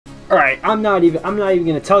Alright, I'm not even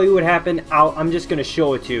gonna tell you what happened. I'm just gonna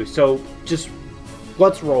show it to you. So just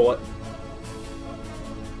let's roll it.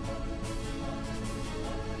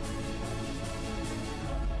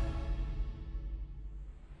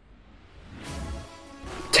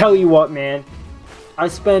 Tell you what, man, I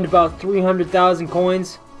spent about 300,000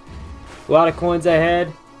 coins. A lot of coins I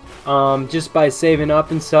had, just by saving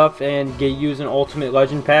up and stuff and using Ultimate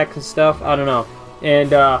Legend packs and stuff. I don't know.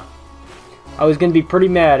 And I was gonna be pretty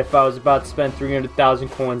mad if I was about to spend 300,000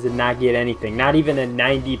 coins and not get anything, not even a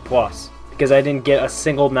 90 plus, because I didn't get a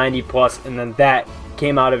single 90 plus, and then that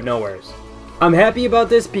came out of nowhere. I'm happy about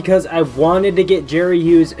this because I wanted to get Jerry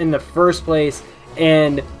Hughes in the first place,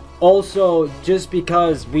 and also just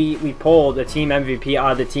because we pulled a team MVP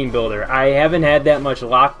out of the team builder. I haven't had that much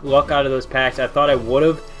luck out of those packs. I thought I would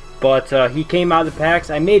have, but he came out of the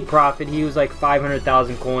packs. I made profit. He was like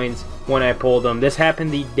 500,000 coins when I pulled him. This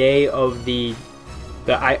happened the day of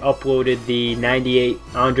I uploaded the 98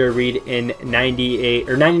 Andre Reed and 98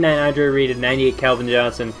 or 99 Andre Reed and 98 Calvin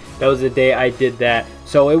Johnson. That was the day I did that.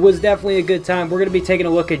 So it was definitely a good time. We're going to be taking a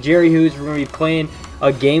look at Jerry Hughes. We're going to be playing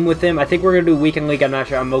a game with him. I think we're going to do weekend league. I'm not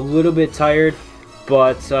sure. I'm a little bit tired,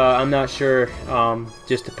 but I'm not sure.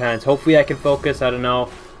 Just depends. Hopefully I can focus. I don't know.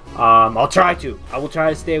 I'll try to. I will try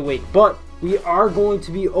to stay awake. But we are going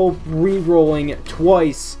to be re-rolling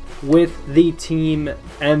twice with the team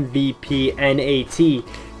MVP NAT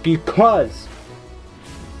because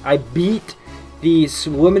I beat the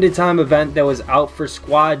limited time event that was out for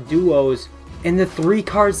squad duos, and the 3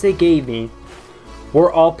 cards they gave me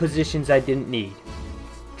were all positions I didn't need.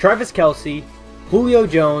 Travis Kelce, Julio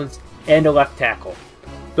Jones, and a left tackle.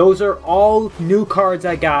 Those are all new cards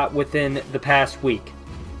I got within the past week.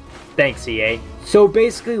 Thanks, EA. So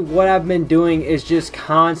basically what I've been doing is just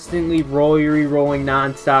constantly re-rolling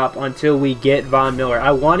nonstop until we get Von Miller.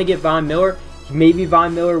 I want to get Von Miller. Maybe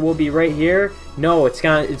Von Miller will be right here. No, it's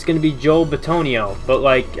gonna be Joel Bitonio. But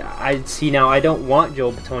like I see now, I don't want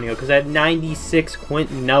Joel Bitonio because I have 96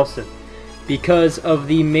 Quentin Nelson. Because of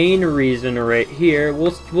the main reason right here,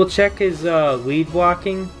 we'll check his lead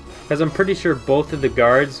blocking, because I'm pretty sure both of the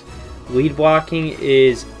guards lead blocking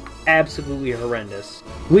is absolutely horrendous.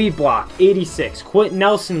 Lead block 86, Quentin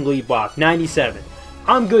Nelson lead block 97.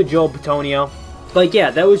 I'm good, Joel Bitonio. Like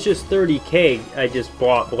yeah, that was just 30k I just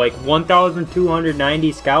bought, but like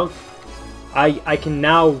 1,290 scouts. I can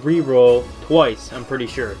now re-roll twice, I'm pretty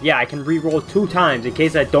sure. Yeah, I can re-roll 2 times in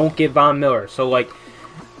case I don't get Von Miller. So like,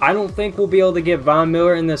 I don't think we'll be able to get Von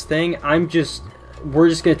Miller in this thing. We're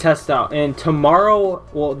just going to test it out. And tomorrow,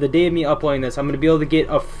 well, the day of me uploading this, I'm going to be able to get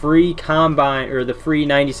a free combine, or the free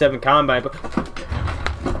 97 combine.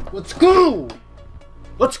 But let's go!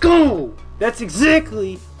 Let's go! That's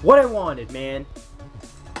exactly what I wanted, man.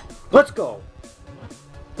 Let's go.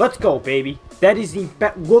 Let's go, baby. That is the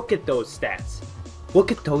best. Look at those stats.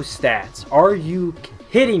 Look at those stats. Are you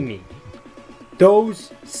kidding me?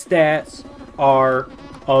 Those stats are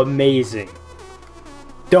amazing.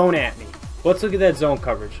 Don't at me. Let's look at that zone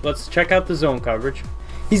coverage. Let's check out the zone coverage.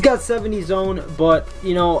 He's got 70 zone, but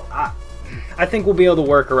you know, I think we'll be able to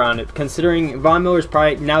work around it, considering Von Miller's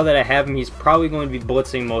probably, now that I have him, he's probably going to be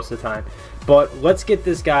blitzing most of the time. But let's get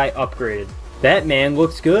this guy upgraded. That man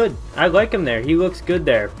looks good. I like him there. He looks good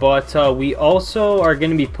there. But we also are going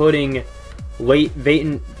to be putting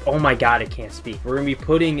Leighton. Oh my God, I can't speak. We're going to be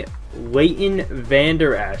putting Leighton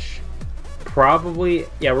Vander Esch. Probably,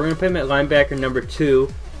 yeah, we're going to put him at linebacker number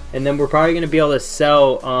 2. And then we're probably going to be able to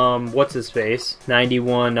sell, what's his face?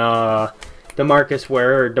 91, DeMarcus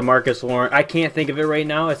Ware or DeMarcus Lawrence. I can't think of it right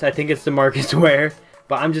now. I think it's DeMarcus Ware.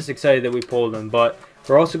 But I'm just excited that we pulled him. But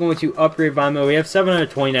we're also going to upgrade Von Miller. We have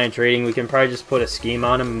 729 trading. We can probably just put a scheme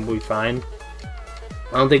on him and we'll be fine.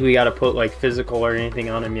 I don't think we got to put like physical or anything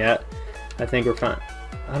on him yet. I think we're fine.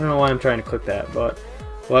 I don't know why I'm trying to click that, but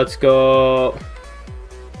let's go.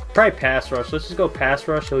 Probably pass rush. Let's just go pass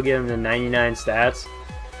rush. He'll get him to 99 stats.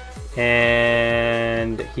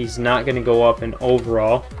 And he's not going to go up in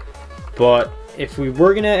overall. But if we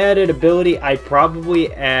were going to add an ability, I'd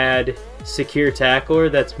probably add secure tackler.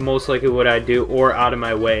 That's most likely what I'd do, or out of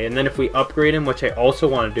my way. And then if we upgrade him, which I also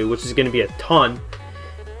want to do, which is going to be a ton,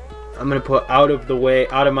 I'm going to put out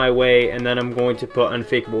of my way, and then I'm going to put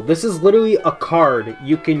unfakeable. This is literally a card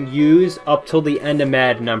you can use up till the end of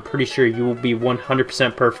Madden. I'm pretty sure you will be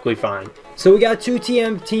 100% perfectly fine. So we got 2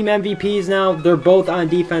 team MVPs now. They're both on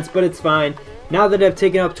defense, but it's fine. Now that I've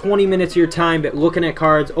taken up 20 minutes of your time looking at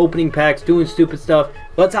cards, opening packs, doing stupid stuff,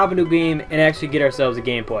 let's hop into a game and actually get ourselves a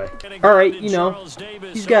gameplay. Alright, you know,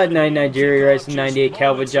 he's got 99 Jerry Rice and 98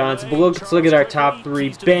 Calvin Johnson, but let's look at our top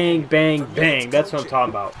 3. Bang, bang, bang. That's what I'm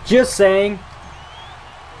talking about. Just saying,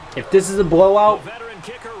 if this is a blowout,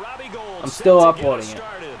 I'm still uploading it.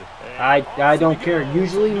 I don't care.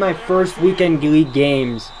 Usually my first weekend league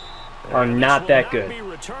games are not that good.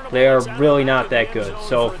 They are really not that good.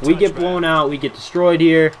 So if we get blown out, we get destroyed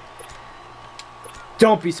here,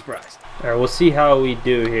 don't be surprised. Alright, we'll see how we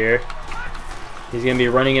do here. He's going to be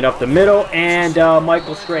running it up the middle, and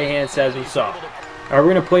Michael Strahan says what's up. Alright, we're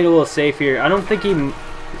going to play it a little safe here. I don't think he...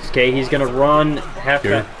 Okay, he's going to run half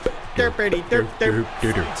back.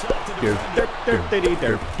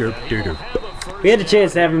 We had a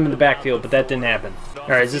chance to have him in the backfield, but that didn't happen.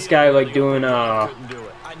 Alright, is this guy like doing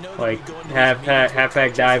like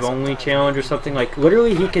halfback dive only challenge or something? Like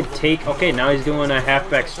literally he could take, okay, now he's doing a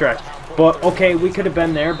halfback stretch. But okay, we could have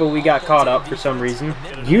been there, but we got caught up for some reason.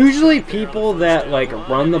 Usually people that like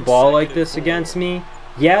run the ball like this against me,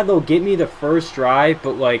 yeah, they'll get me the first drive,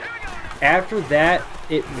 but like after that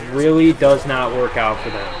it really does not work out for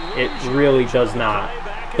them. It really does not.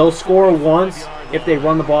 They'll score once if they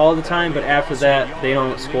run the ball all the time, but after that they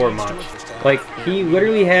don't score much. Like he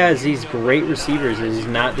literally has these great receivers and he's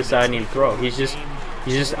not deciding to throw. He's just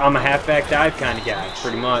I'm a halfback dive kind of guy,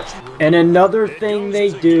 pretty much. And another thing they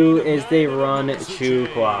do is they run chew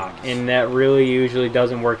clock, and that really usually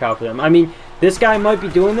doesn't work out for them. I mean, this guy might be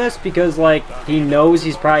doing this because like he knows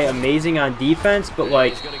he's probably amazing on defense, but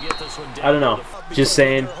like I don't know. Just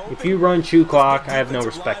saying, if you run chew clock, I have no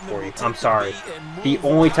respect for you. I'm sorry. The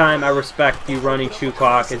only time I respect you running chew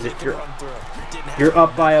clock is if you're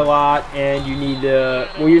up by a lot and you need to,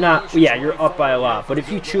 well, you're not, yeah, you're up by a lot, but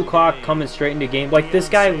if you chew clock coming straight into game, like this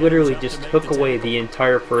guy literally just took away the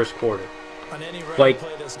entire first quarter. Like,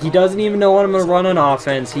 he doesn't even know what I'm going to run on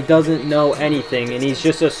offense, he doesn't know anything, and he's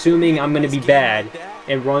just assuming I'm going to be bad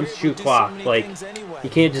and runs chew clock. Like, you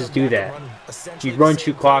can't just do that. You run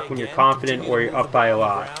chew clock when you're confident or you're up by a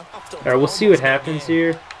lot. Alright, we'll see what happens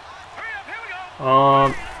here.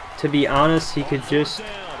 To be honest, he could just...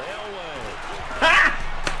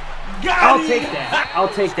 I'll take that. I'll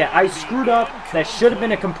take that. I screwed up. That should have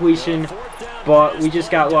been a completion, but we just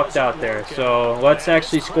got lucked out there. So let's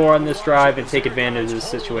actually score on this drive and take advantage of this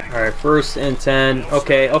situation. All right, 1st and 10.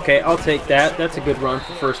 Okay, I'll take that. That's a good run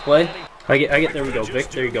for first play. I get. There we go, Vic.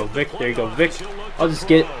 There you go, Vic. There you go, Vic. I'll just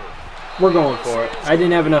get. We're going for it. I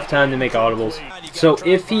didn't have enough time to make audibles. So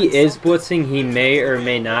if he is blitzing, he may or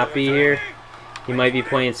may not be here. He might be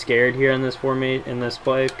playing scared here in this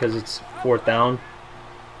play because it's 4th down.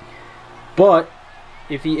 But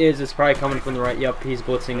if he is, it's probably coming from the right. Yep, he's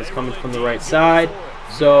blitzing. It's coming from the right side.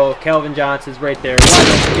 So Calvin Johnson's right there. Why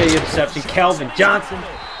don't you get your interception? Calvin Johnson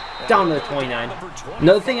down to the 29.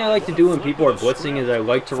 Another thing I like to do when people are blitzing is I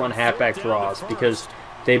like to run halfback draws because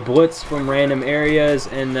they blitz from random areas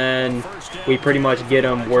and then we pretty much get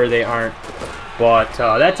them where they aren't. But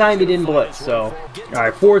that time he didn't blitz. So all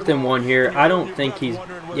right, 4th and 1 here. I don't think he's.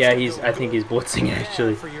 Yeah, I think he's blitzing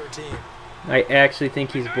actually. I actually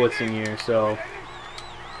think he's blitzing here, so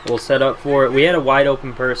we'll set up for it. We had a wide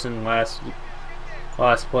open person last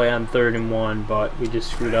play on 3rd and 1, but we just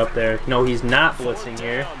screwed up there. No, he's not blitzing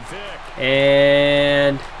here,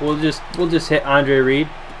 and we'll just hit Andre Reed.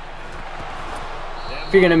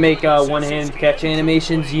 If you're gonna make one-hand catch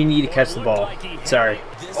animations, you need to catch the ball. Sorry.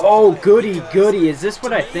 Oh, goody. Is this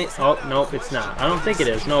what I think? Oh, nope, it's not. I don't think it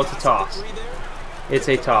is. No, it's a toss. It's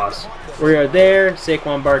a toss. We are there.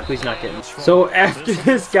 Saquon Barkley's not getting. So after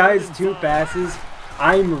this guy's 2 passes,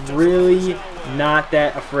 I'm really not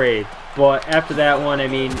that afraid. But after that one, I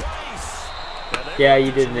mean, yeah,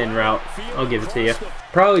 you did an in route. I'll give it to you.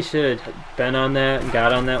 Probably should have been on that and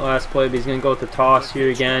got on that last play, but he's going to go with the toss here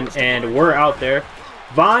again, and we're out there.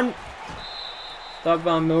 Thought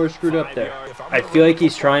Von Miller screwed up there. I feel like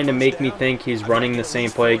he's trying to make me think he's running the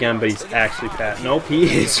same play again, but he's actually passed. Nope, he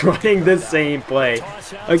is running the same play.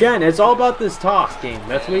 Again, it's all about this toss game.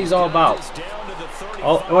 That's what he's all about.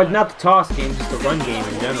 Well, not the toss game, just the run game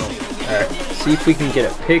in general. Alright, see if we can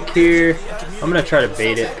get a pick here. I'm going to try to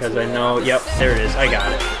bait it because I know, yep, there it is. I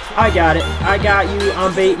got it. I got you.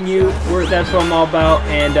 I'm baiting you. That's what I'm all about.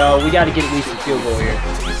 And we got to get at least a field goal here.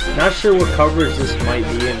 Not sure what coverage this might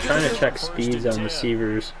be. I'm trying to check speeds on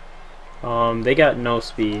receivers. They got no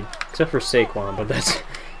speed except for Saquon, but that's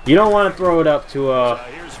you don't want to throw it up to a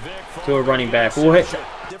running back. We'll hit.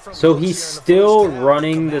 So he's still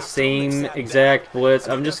running the same exact blitz.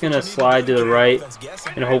 I'm just gonna slide to the right,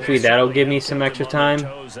 and hopefully that'll give me some extra time.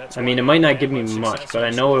 I mean, it might not give me much, but I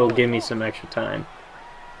know it'll give me some extra time.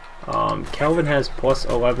 Kelvin has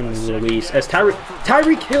 +11 release. As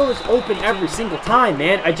Tyreek Hill is open every single time,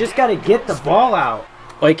 man. I just gotta get the ball out.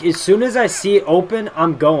 Like as soon as I see it open,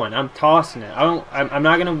 I'm going. I'm tossing it. I'm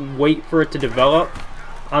not gonna wait for it to develop.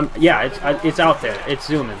 Yeah, it's out there. It's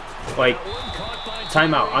zooming. Like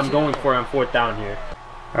timeout. I'm going for it on 4th down here.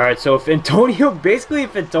 All right, so if basically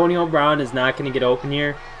if Antonio Brown is not going to get open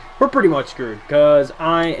here, we're pretty much screwed because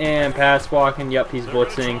I am pass blocking. Yep, he's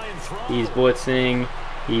blitzing. He's blitzing.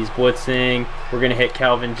 He's blitzing. We're going to hit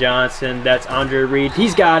Calvin Johnson. That's Andre Reed.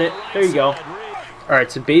 He's got it. There you go. All right,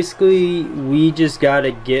 so basically we just got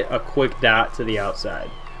to get a quick dot to the outside.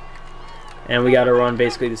 And we got to run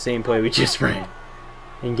basically the same play we just ran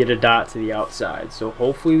and get a dot to the outside. So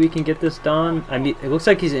hopefully we can get this done. I mean, it looks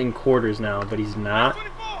like he's in quarters now, but he's not.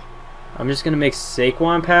 I'm just going to make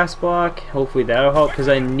Saquon pass block. Hopefully that'll help because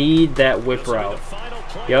I need that whip route.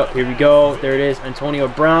 Yep, here we go. There it is. Antonio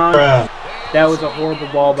Brown. That was a horrible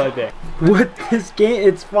ball by Vic. What this game?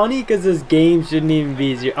 It's funny because this game shouldn't even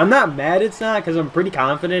be 0. I'm not mad it's not because I'm pretty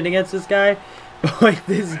confident against this guy. But like,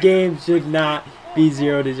 this game should not be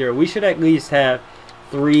 0-0. We should at least have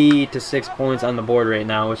 3 to 6 points on the board right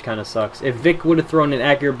now, which kind of sucks. If Vic would have thrown an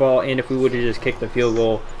accurate ball and if we would have just kicked the field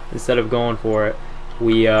goal instead of going for it,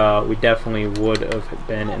 we definitely would have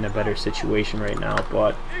been in a better situation right now.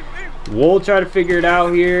 But we'll try to figure it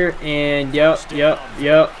out here. And yep.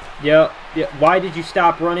 Why did you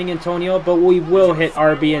stop running, Antonio? But we will hit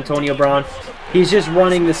RB Antonio Brown. He's just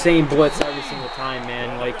running the same blitz every single time,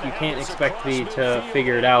 man. Like, you can't expect me to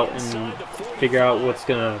figure it out and figure out what's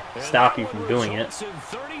gonna stop you from doing it.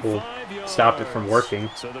 We'll stop it from working.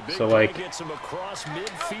 So like,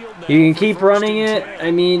 you can keep running it. I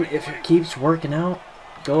mean, if it keeps working out,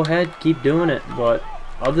 go ahead, keep doing it. But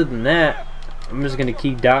other than that, I'm just gonna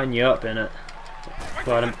keep dotting you up in it.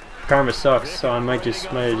 But karma sucks, so I might have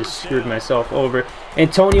just screwed myself over.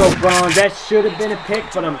 Antonio Brown, that should have been a pick,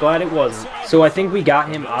 but I'm glad it wasn't. So I think we got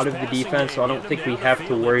him out of the defense, so I don't think we have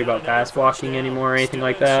to worry about pass blocking anymore or anything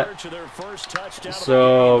like that.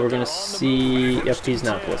 So we're gonna see. Yep, he's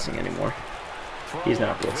not blitzing anymore. He's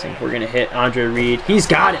not blitzing. We're gonna hit Andre Reed. He's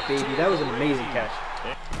got it, baby. That was an amazing catch.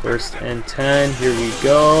 1st and 10. Here we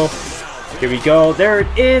go. Here we go. There it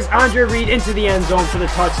is. Andre Reed into the end zone for the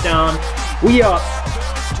touchdown. We up.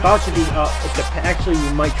 About to be up. Actually,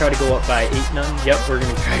 we might try to go up by 8-0. Yep, we're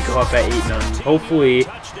gonna try to go up by 8-0. Hopefully,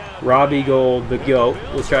 Robbie Gold, the GOAT,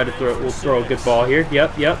 will try to throw. We'll throw a good ball here.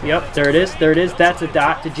 Yep. There it is. There it is. That's a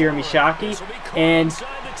dot to Jeremy Shockey and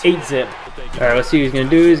 8-zip. All right, let's see what he's gonna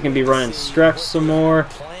do. He's gonna be running stretch some more,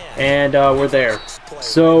 and we're there.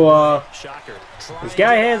 So this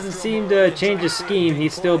guy hasn't seemed to change his scheme. He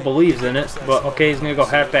still believes in it. But okay, he's gonna go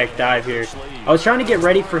halfback dive here. I was trying to get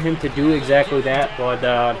ready for him to do exactly that, but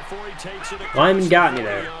Lyman got me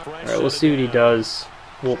there. All right, we'll see what he does.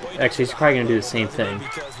 Well, actually, he's probably gonna do the same thing.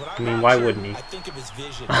 I mean, why wouldn't he?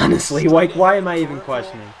 Honestly, like, why am I even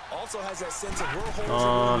questioning? Yep.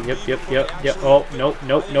 Oh, nope.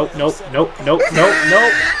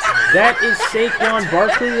 That is Saquon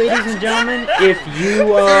Barkley, ladies and gentlemen. If you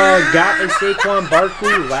got a Saquon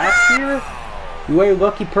Barkley last year, you are a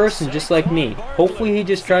lucky person just like me. Hopefully he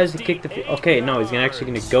just tries to kick the field. Okay, no, he's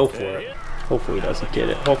actually going to go for it. Hopefully he doesn't get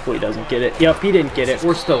it. Hopefully he doesn't get it. Yep, he didn't get it.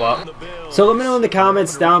 We're still up. So let me know in the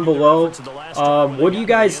comments down below. What do you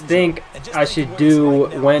guys think I should do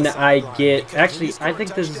when I get... Actually, I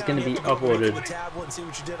think this is going to be uploaded.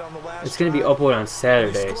 It's going to be uploaded on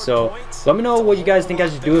Saturday. So let me know what you guys think I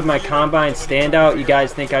should do with my Combine standout. You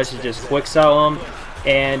guys think I should just quick sell them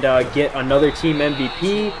and get another team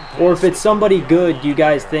MVP, or if it's somebody good, you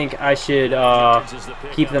guys think I should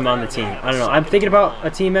keep them on the team? I don't know. I'm thinking about a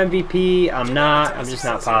team MVP. I'm just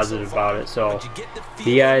not positive about it. So if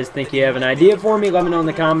you guys think you have an idea for me, let me know in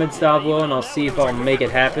the comments down below, and I'll see if I'll make it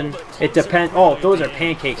happen. It depends. Oh, those are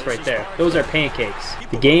pancakes right there. Those are pancakes.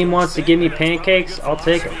 The game wants to give me pancakes. I'll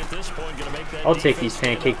take them. I'll take these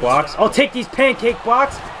pancake blocks. I'll take these pancake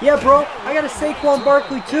blocks. Yeah, bro. I got a Saquon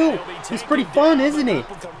Barkley too. He's pretty fun, isn't he?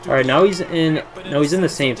 All right, now he's in. No, he's in the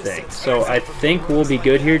same thing. So I think we'll be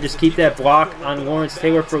good here. Just keep that block on Lawrence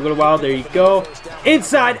Taylor for a little while. There you go.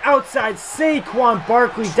 Inside, outside, Saquon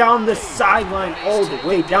Barkley down the sideline all the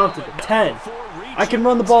way down to the 10. I can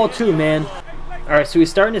run the ball too, man. All right, so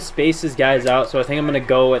he's starting to space his guys out. So I think I'm gonna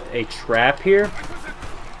go with a trap here.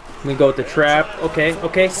 I'm gonna go with the trap. Okay.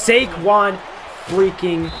 Saquon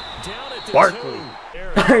freaking Barkley.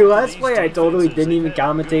 Alright, last play I totally didn't even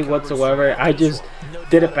commentate whatsoever. I just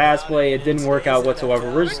did a pass play. It didn't work out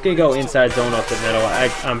whatsoever. We're just going to go inside zone up the middle.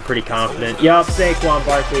 I'm pretty confident. Yup, Saquon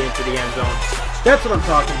Barkley into the end zone. That's what I'm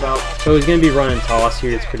talking about. So he's going to be running toss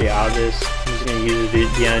here. It's pretty obvious. I'm just going to use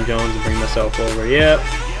Deion Jones and bring myself over. Yep.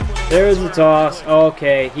 There's the toss.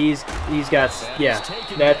 Okay, he's got, yeah,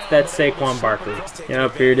 that's Saquon Barkley.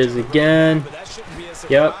 Yep, here it is again.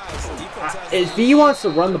 Yep. If he wants to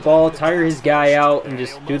run the ball, tire his guy out, and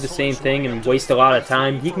just do the same thing and waste a lot of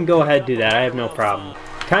time, he can go ahead and do that. I have no problem.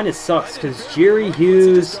 Kind of sucks because Jerry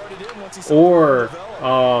Hughes or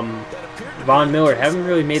Von Miller haven't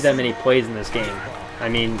really made that many plays in this game. I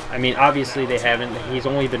mean, obviously they haven't. He's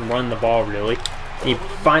only been running the ball really. Is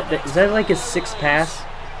that like his 6th pass?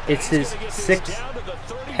 It's his 6th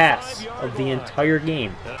pass of the entire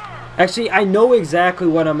game. Actually, I know exactly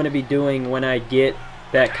what I'm going to be doing when I get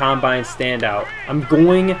that combine standout. I'm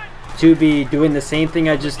going to be doing the same thing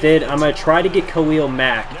I just did. I'm going to try to get Khalil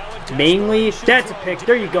Mack. Mainly, that's a pick.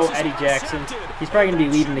 There you go, Eddie Jackson. He's probably going to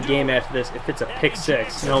be leaving the game after this if it's a pick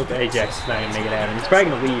 6. No, Eddie Jackson's not going to make it happen. He's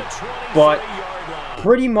probably going to leave. But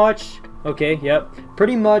pretty much, okay, yep.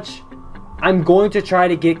 Pretty much, I'm going to try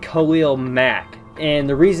to get Khalil Mack. And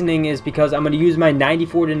the reasoning is because I'm going to use my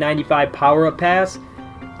 94 to 95 power-up pass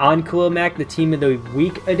on Khalil Mack, the Team of the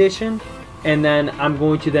Week edition. And then I'm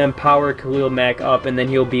going to then power Khalil Mack up, and then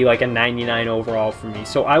he'll be like a 99 overall for me.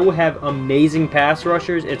 So I will have amazing pass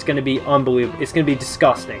rushers. It's going to be unbelievable. It's going to be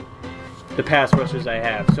disgusting, the pass rushers I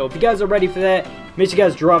have. So if you guys are ready for that, make sure you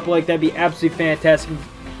guys drop a like. That'd be absolutely fantastic.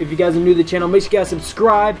 If you guys are new to the channel, make sure you guys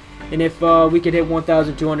subscribe. And if we could hit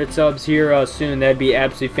 1,200 subs here soon, that'd be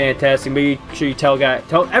absolutely fantastic. Make sure you tell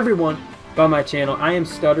everyone about my channel. I am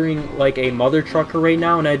stuttering like a mother trucker right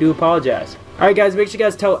now, and I do apologize. Alright guys, make sure you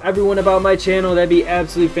guys tell everyone about my channel. That'd be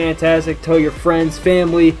absolutely fantastic. Tell your friends,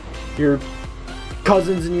 family, your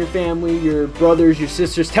cousins in your family, your brothers, your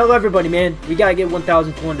sisters. Tell everybody, man. We gotta get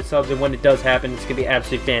 1,200 subs, and when it does happen, it's gonna be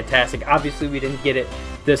absolutely fantastic. Obviously, we didn't get it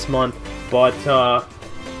this month, but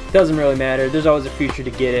it doesn't really matter. There's always a future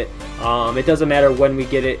to get it. It doesn't matter when we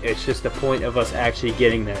get it. It's just the point of us actually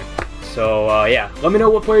getting there. So, yeah. Let me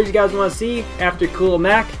know what players you guys want to see after Khalil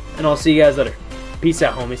Mack, and I'll see you guys later. Peace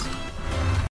out, homies.